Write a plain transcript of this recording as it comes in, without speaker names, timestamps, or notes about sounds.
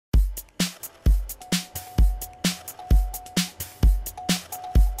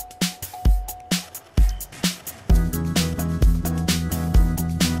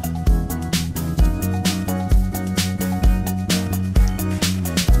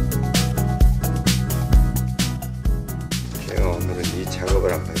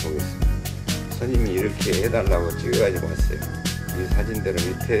사장님이 이렇게 해달라고 찍어가지고 왔어요. 이 사진대로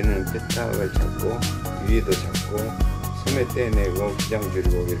밑에는 빼딱을 잡고 위에도 잡고 소매 떼내고 기장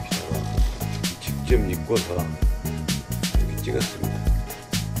줄이고 이렇게 잡아서 직접 입고서 이렇게 찍었습니다.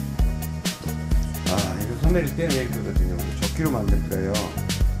 이거 소매를 떼낼 거거든요. 조끼로 만들 거예요.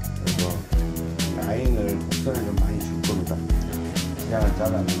 그래서 라인을 곡선을 좀 많이 줄 겁니다. 기장을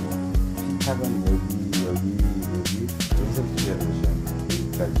잘라내고 피탁은 여기 여기서부터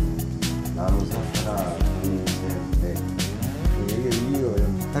여기까지 나눠서 하나, 둘, 셋, 넷. 여기 위로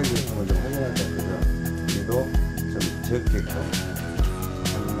피탁이 있는 걸 좀 확인할 것 같아요. 여기도 좀 적게끔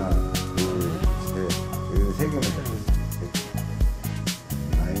하나, 둘, 셋. 여기 세 개만 잡았어요.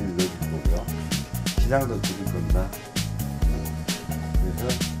 라인을 넣어줄 거고요. 기장도 줄일 겁니다. 그래서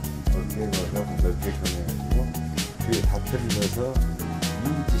어깨가 조금 넓게끔 해가지고 뒤에 다트를 넣어서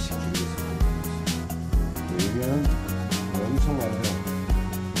 2인치씩 줄이겠습니다. 여기는 엄청 많아요.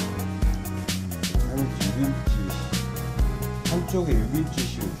 6인치, 한쪽에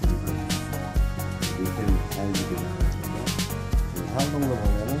 6인치씩을 줄일 거예요. 밑에는 자연스럽게 나가거든요. 지금 상동도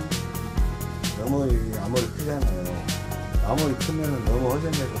보면은 너무 여기 앞머리 크잖아요. 앞머리 크면은 너무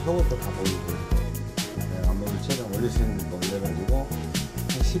허전해서 속옷도 다 보이고, 앞머리 최대한 올릴 수 있는 거 올려가지고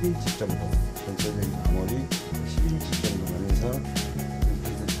한 10인치 정도, 전체적인 앞머리 10인치 정도만 해서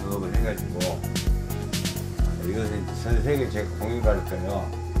이렇게 작업을 해가지고, 이것은 전 세계 제가 공유 갈 거예요.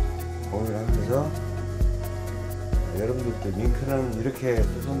 공유를 하면서 여러분들도 밍크는 이렇게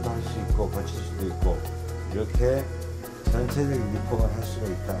수선도 할 수 있고 거칠 수도 있고 이렇게 전체적인 리폼을 할 수가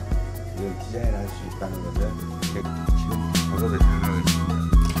있다, 이걸 디자인을 할 수 있다는 것을 지금 작업을 들어가고 있습니다.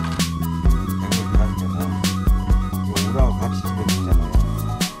 작업을 하면서 이 우라하고 같이 집어주잖아요.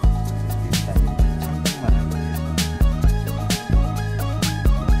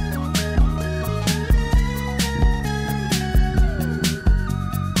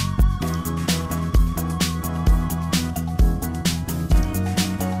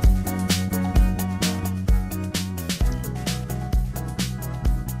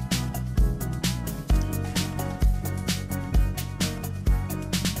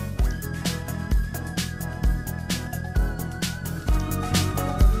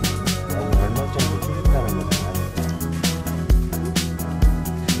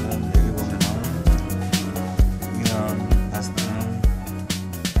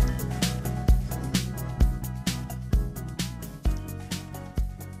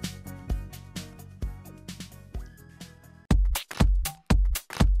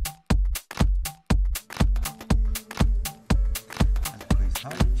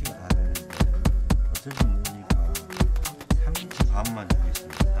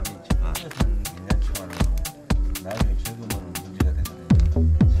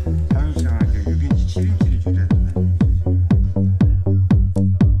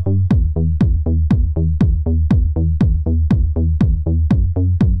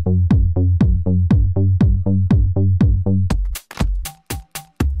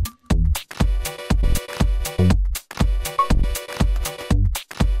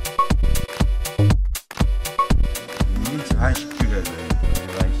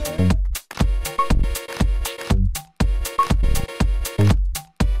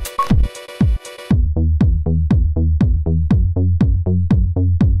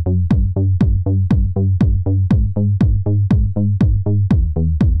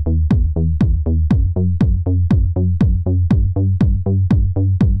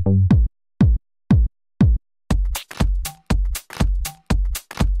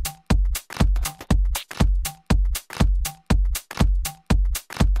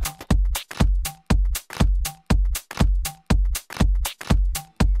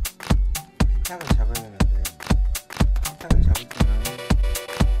 피탁을 잡아야 되는데, 피탁을 잡을 때는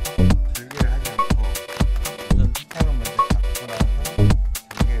절개를 하지 않고 우선 피탁을 먼저 잡고 나서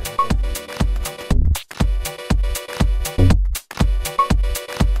절개를 하죠.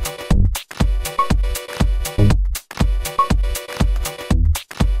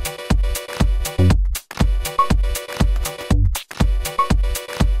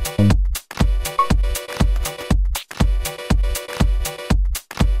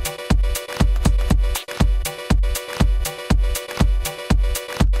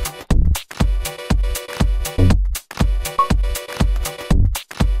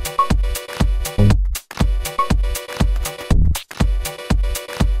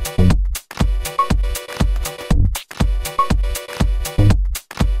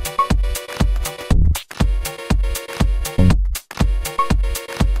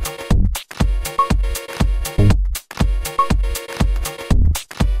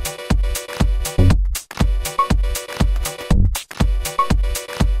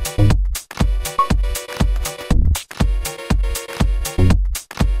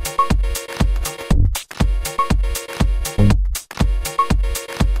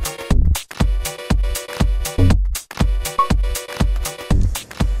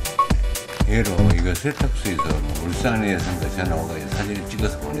 세탁소에서 울산에선가 전화 와가지고 사진을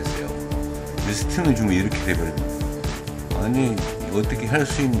찍어서 보냈어요. 리스트는 주면 이렇게 돼버립니다. 아니 어떻게 할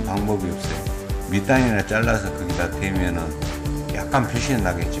수 있는 방법이 없어요. 밑단이나 잘라서 거기다 대면은 약간 표시는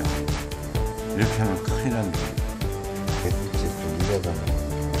나겠죠. 이렇게 하면 큰일 납니다. 배트지 좀 이러잖아.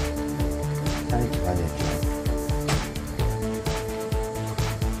 산이 좀 많이 했죠.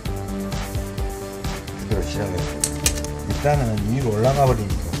 그대로 시작했어요. 밑단은 위로 올라가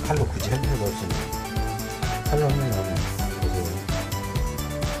버리니까 칼로 굳이 할 필요가 없으니까 칼로 하면 안 나가죠.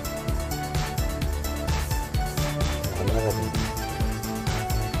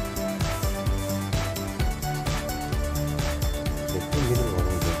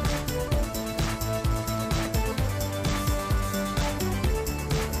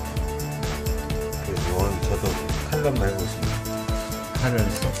 칼럼만 해보고 있습니다. 칼을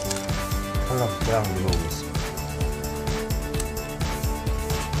칼럼 쫙 눌러보고 있습니다.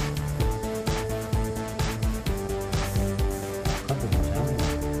 칼도 괜찮아요.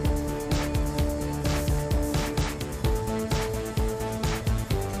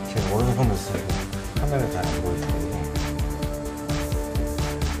 제가 오른손을 쓰고 카메라 잘 안 보여주고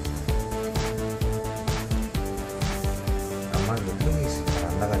아무래도 끈이 있으니까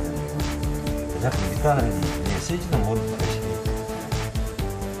안 나가잖아요. 어차피 밑단은 쓰지도 못할 것이니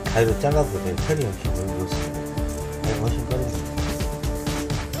가위로 잘라도 돼. 털이 없이 놀고 있어요. 가위가 훨씬 빠릅니다.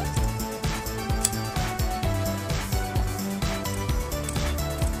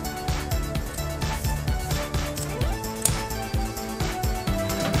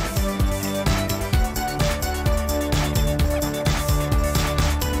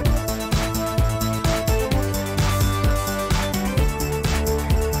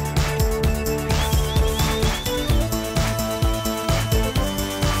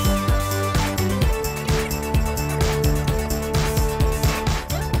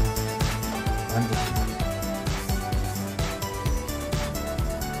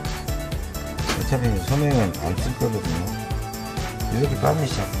 어차피 소매는 안 쓸 거거든요. 이렇게 빠면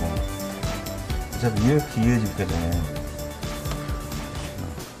시작고 어차피 이렇게 이어질 거잖아요.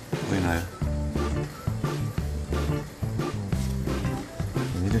 보이나요?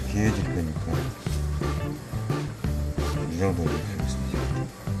 이렇게 이어질 거니까 이 정도로 하겠습니다.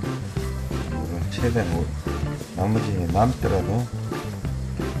 이걸 최대한 나머지 남더라도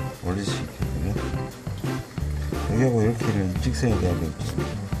올릴 수 있거든요. 여기하고 이렇게는 일직선이 돼야 되겠죠.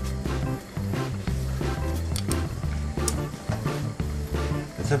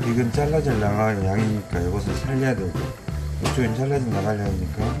 어차피 이건 잘라져 나갈 양이니까 이것을 살려야 되고 이쪽은 잘라져 나갈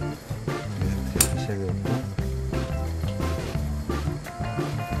양이니까 이렇게 하셔야 되고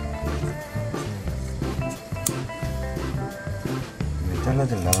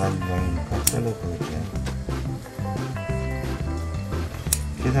잘라져 나가는 양이니까 잘라도 되죠.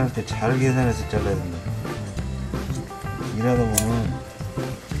 계산할 때 잘 계산해서 잘라야 된다. 일하다 보면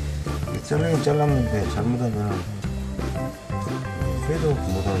잘라긴 잘랐는데 잘못하면 빼도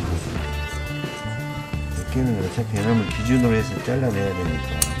못하는 거지. 이렇게는 어차피 에너를 기준으로 해서 잘라내야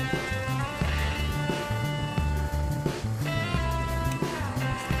되니까.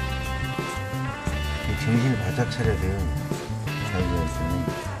 정신을 바짝 차려야 돼요. 잘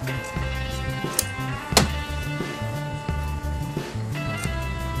되었으면.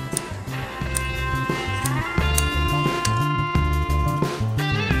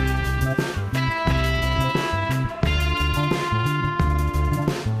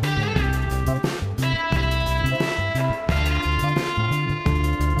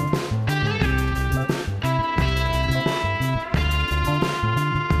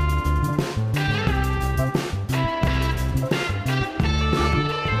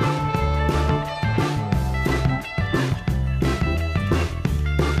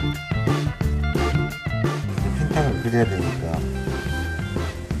 그려야 되니까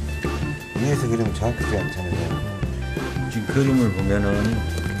위에서 그리면 정확하지 않잖아요. 지금 그림을 보면은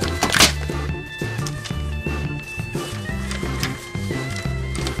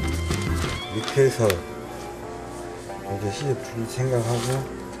밑에서 이제 시접 줄 생각하고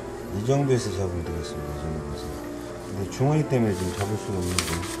이 정도에서 잡으면 되겠습니다. 이 정도에서. 근데 주머니 때문에 지금 잡을 수가 없는데,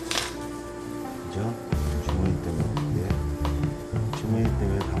 그죠? 주머니 때문에. 예. 주머니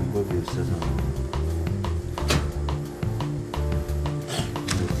때문에 방법이 없어서.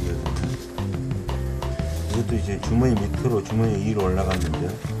 이것도 이제 주머니 밑으로 주머니 위로 올라갔는데요.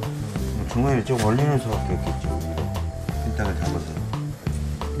 주머니를 좀 올리는 수밖에 없겠죠. 위로 핀탁을 잡아서.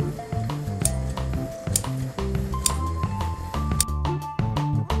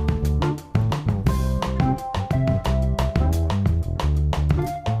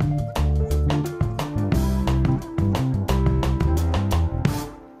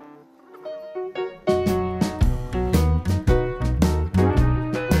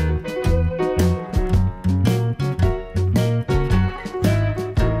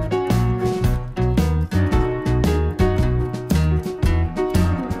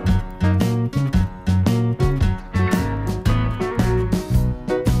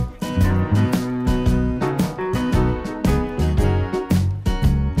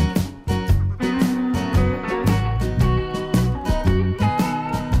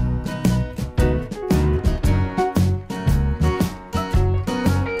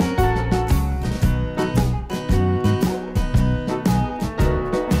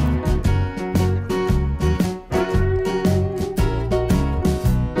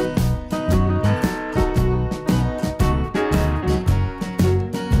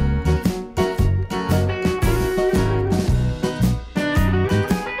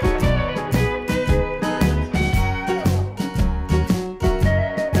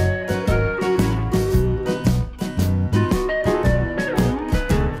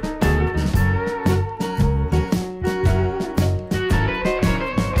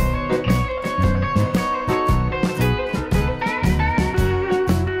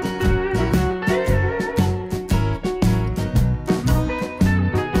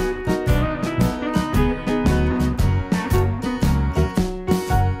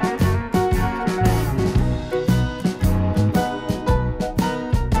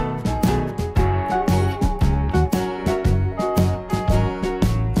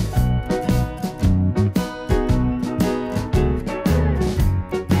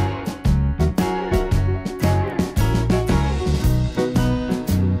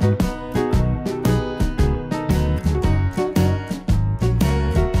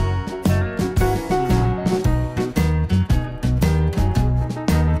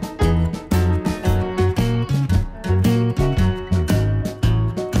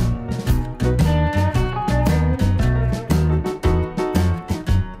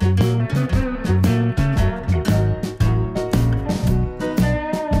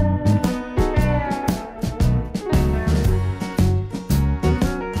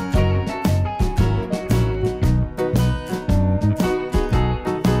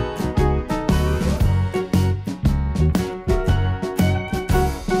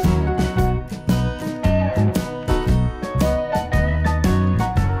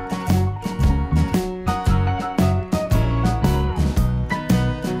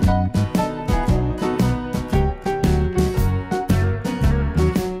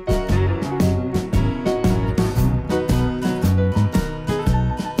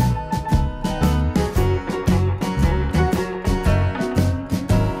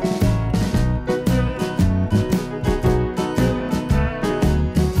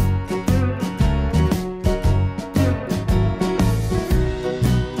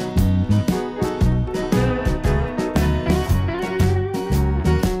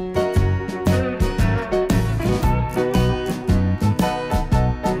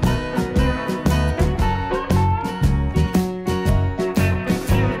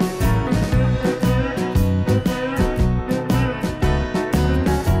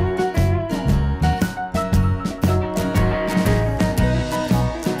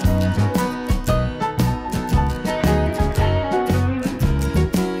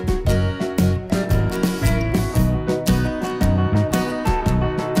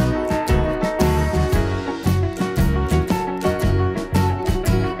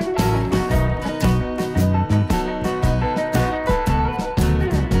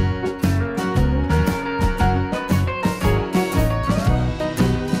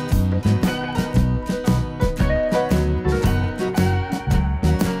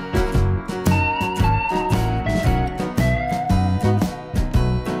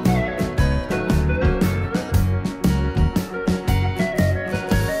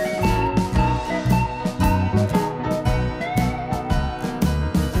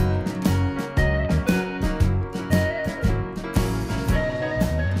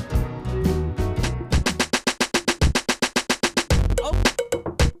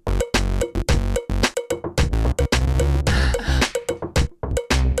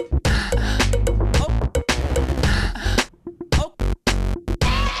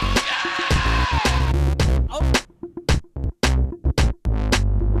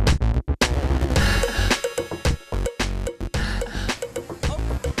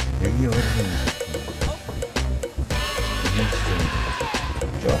 여기 어디서 6인치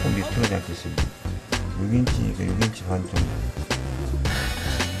정도 조금 밑으로 잡겠습니다. 6인치니까 6인치 반 정도.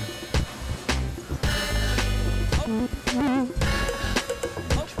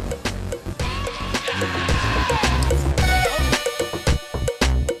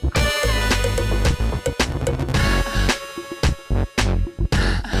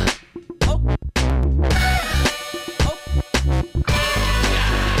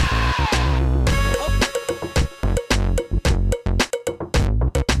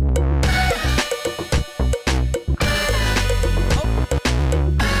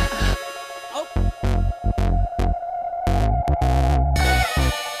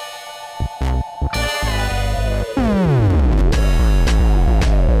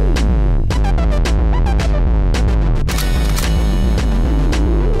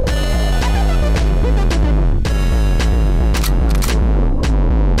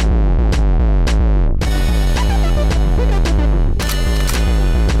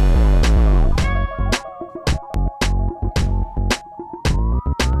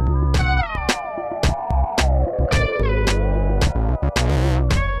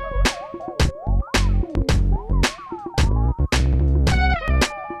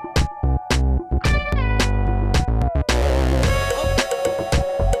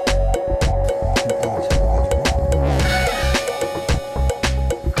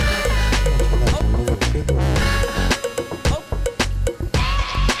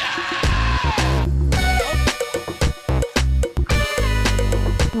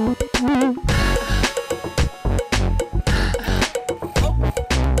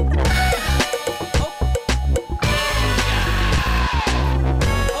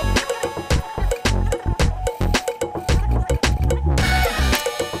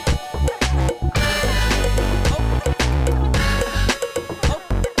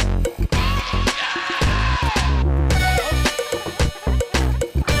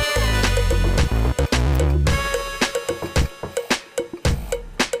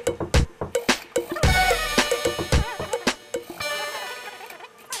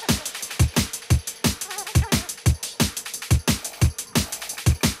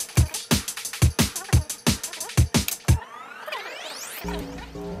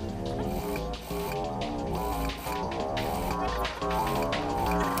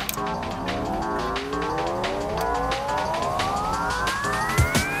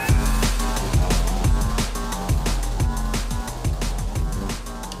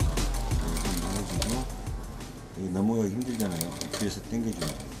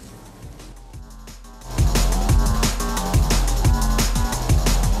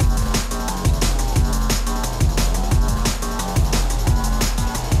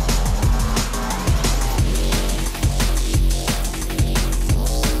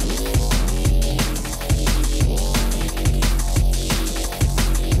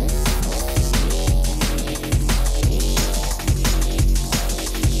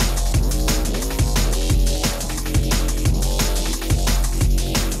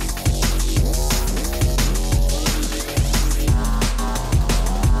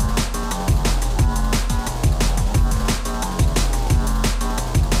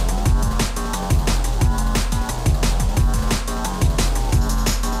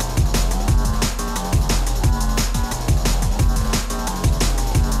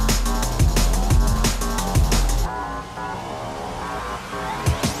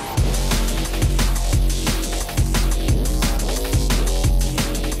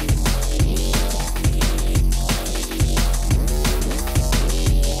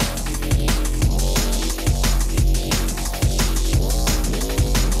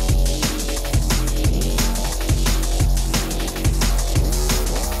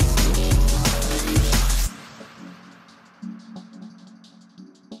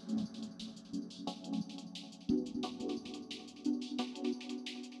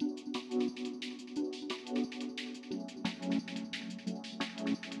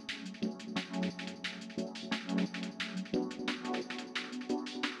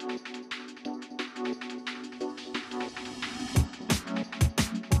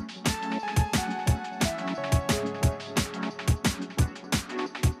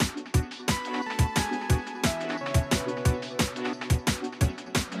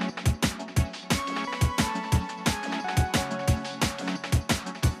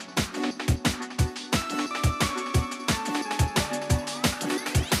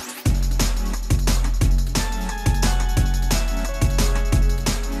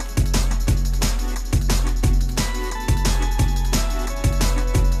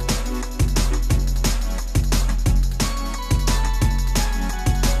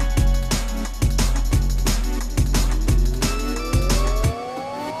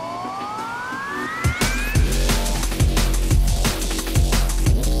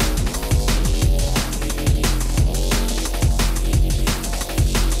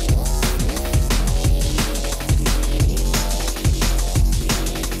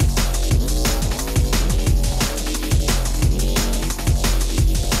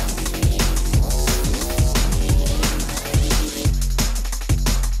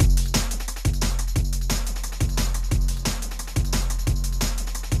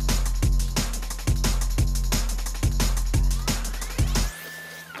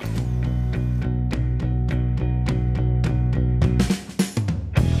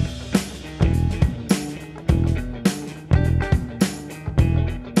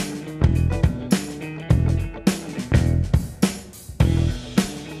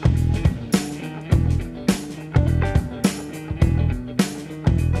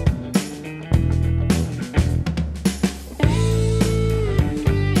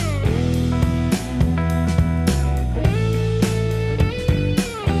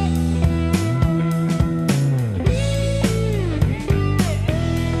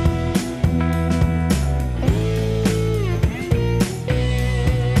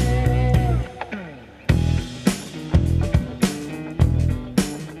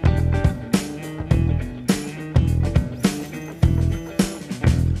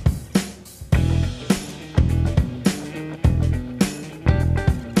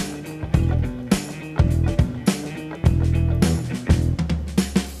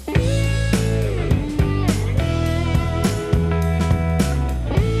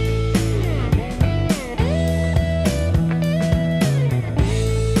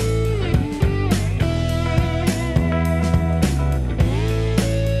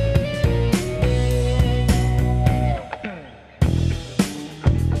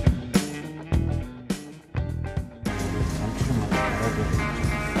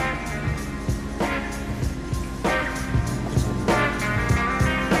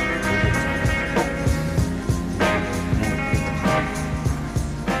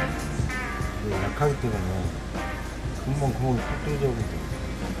 하기 때문에 금방 구멍이 뚝 뚫어져버리죠.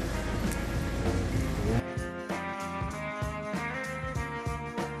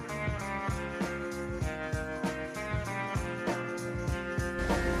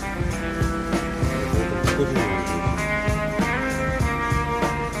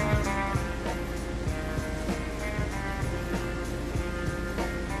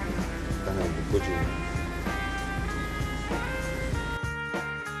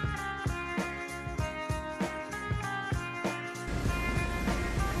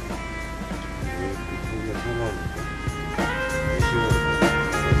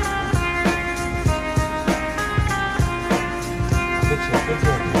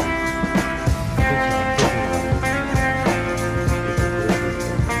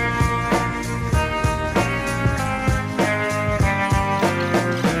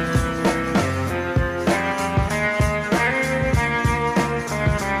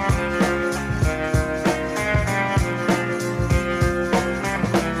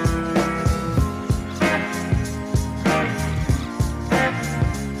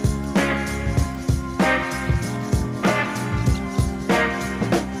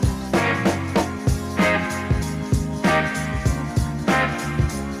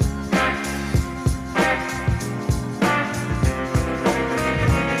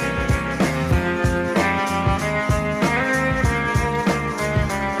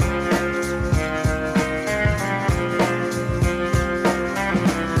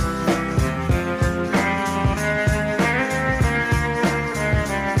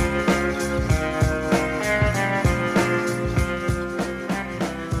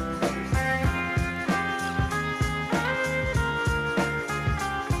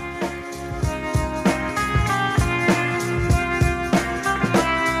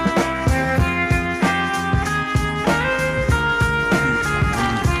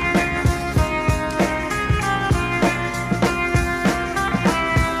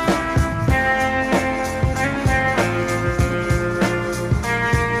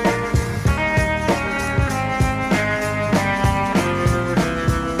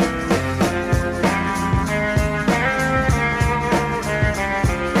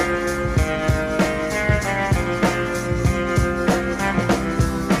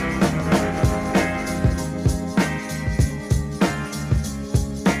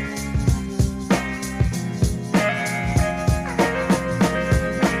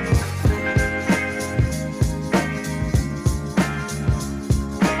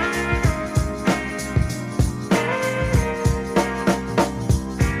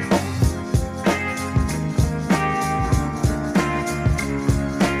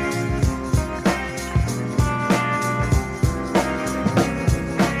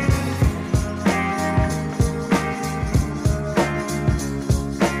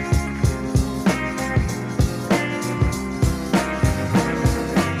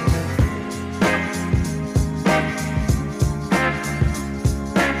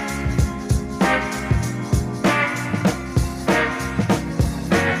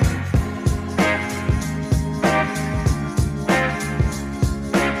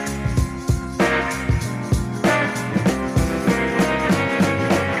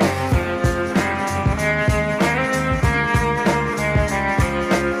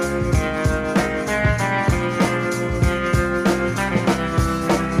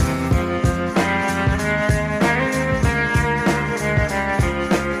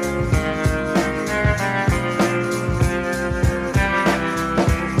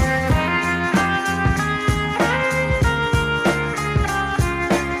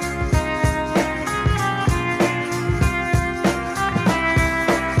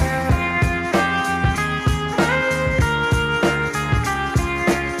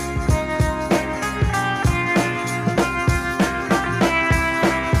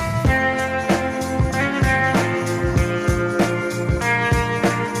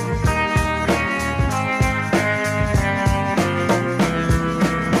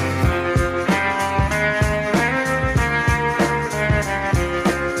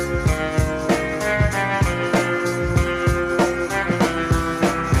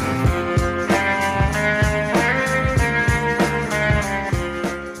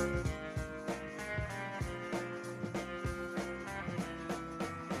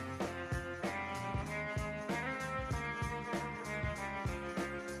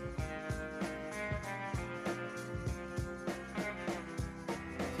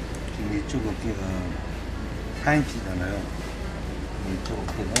 이쪽 어깨가 4인치잖아요. 이쪽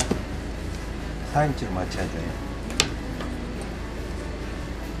어깨가 4인치로 맞춰야 돼요.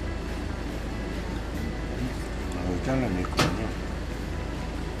 잘라냈거든요.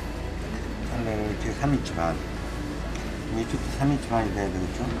 하려면 이쪽에 3인치 반. 이쪽도 3인치 반이 돼야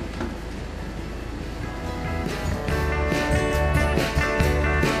되겠죠?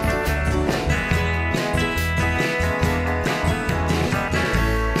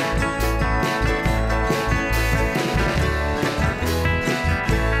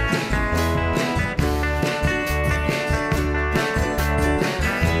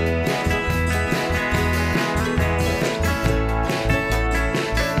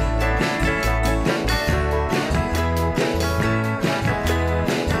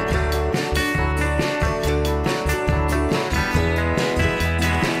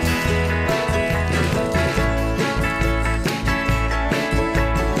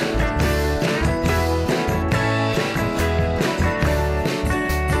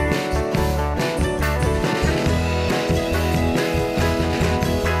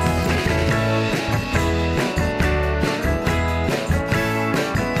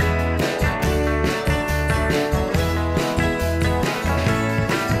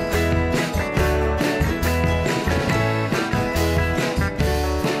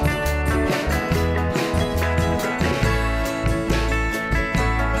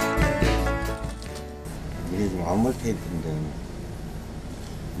 테이프인데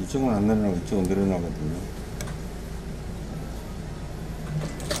이쪽은 안 늘어나고 이쪽은 늘어나거든요.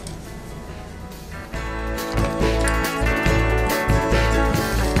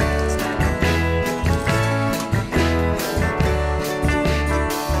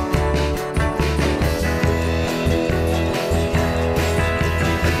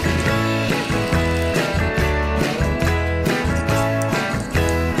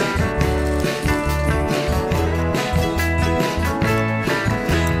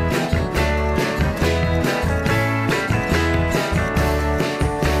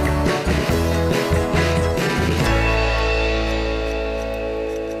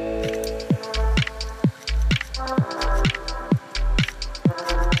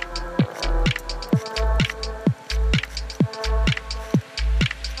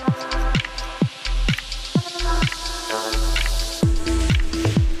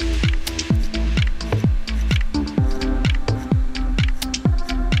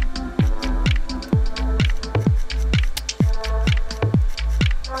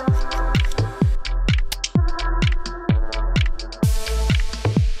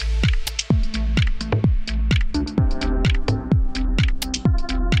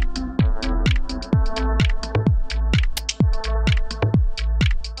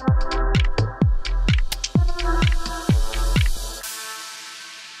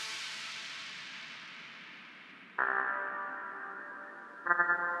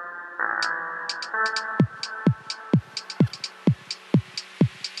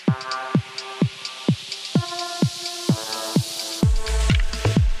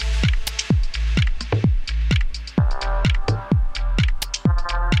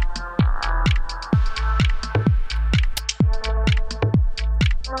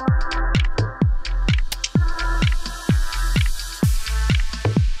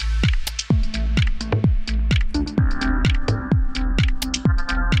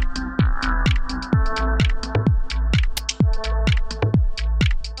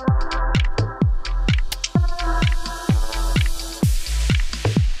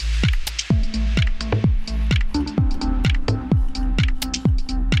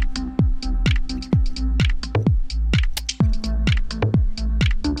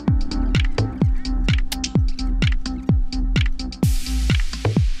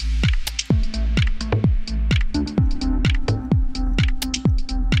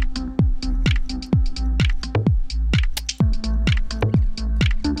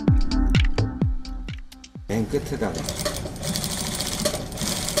 맨 끝에다가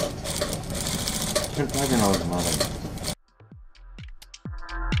털 빠져나오지 말아요.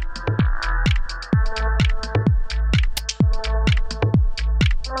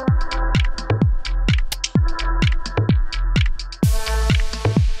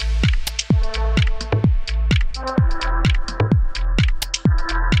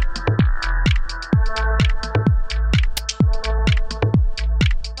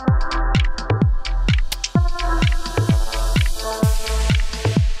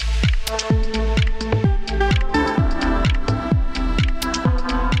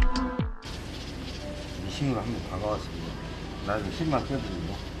 한번 박아왔습니다. 나중에 실만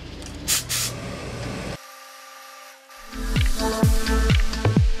껴드리고.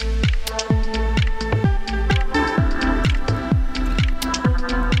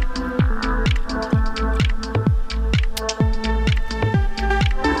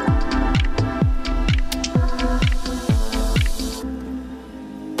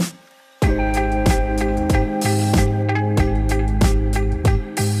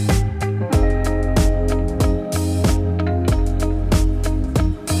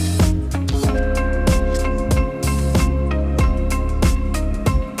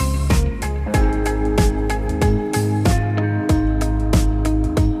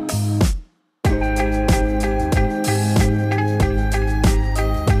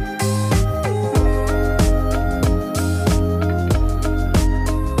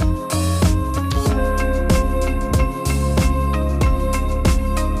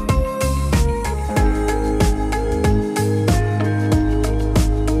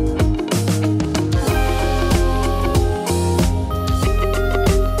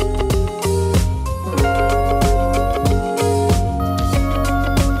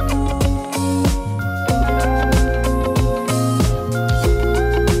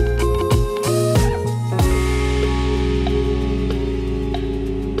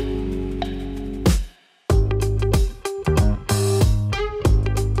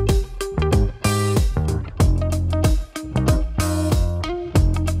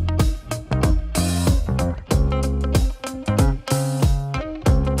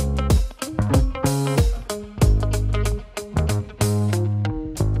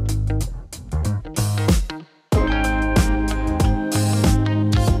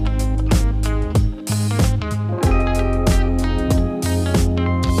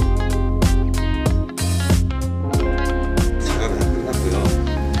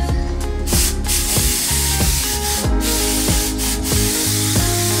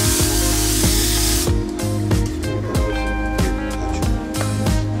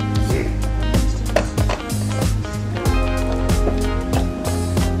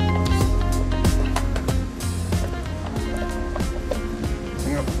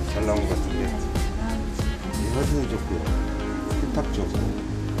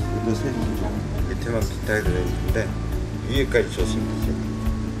 더 세진죠. 밑에만 기타에 들어있는데 위에까지 줬습니다.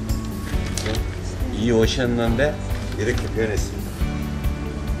 이 옷이었는데 이렇게 변했습니다.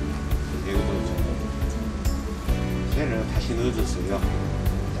 이것도 새는 다시 넣어줬어요.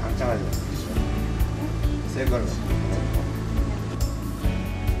 짱짱하지 않겠어요. 새 걸로 넣고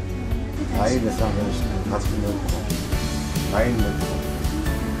라인을 싸면 같이 넣고 라인 넣고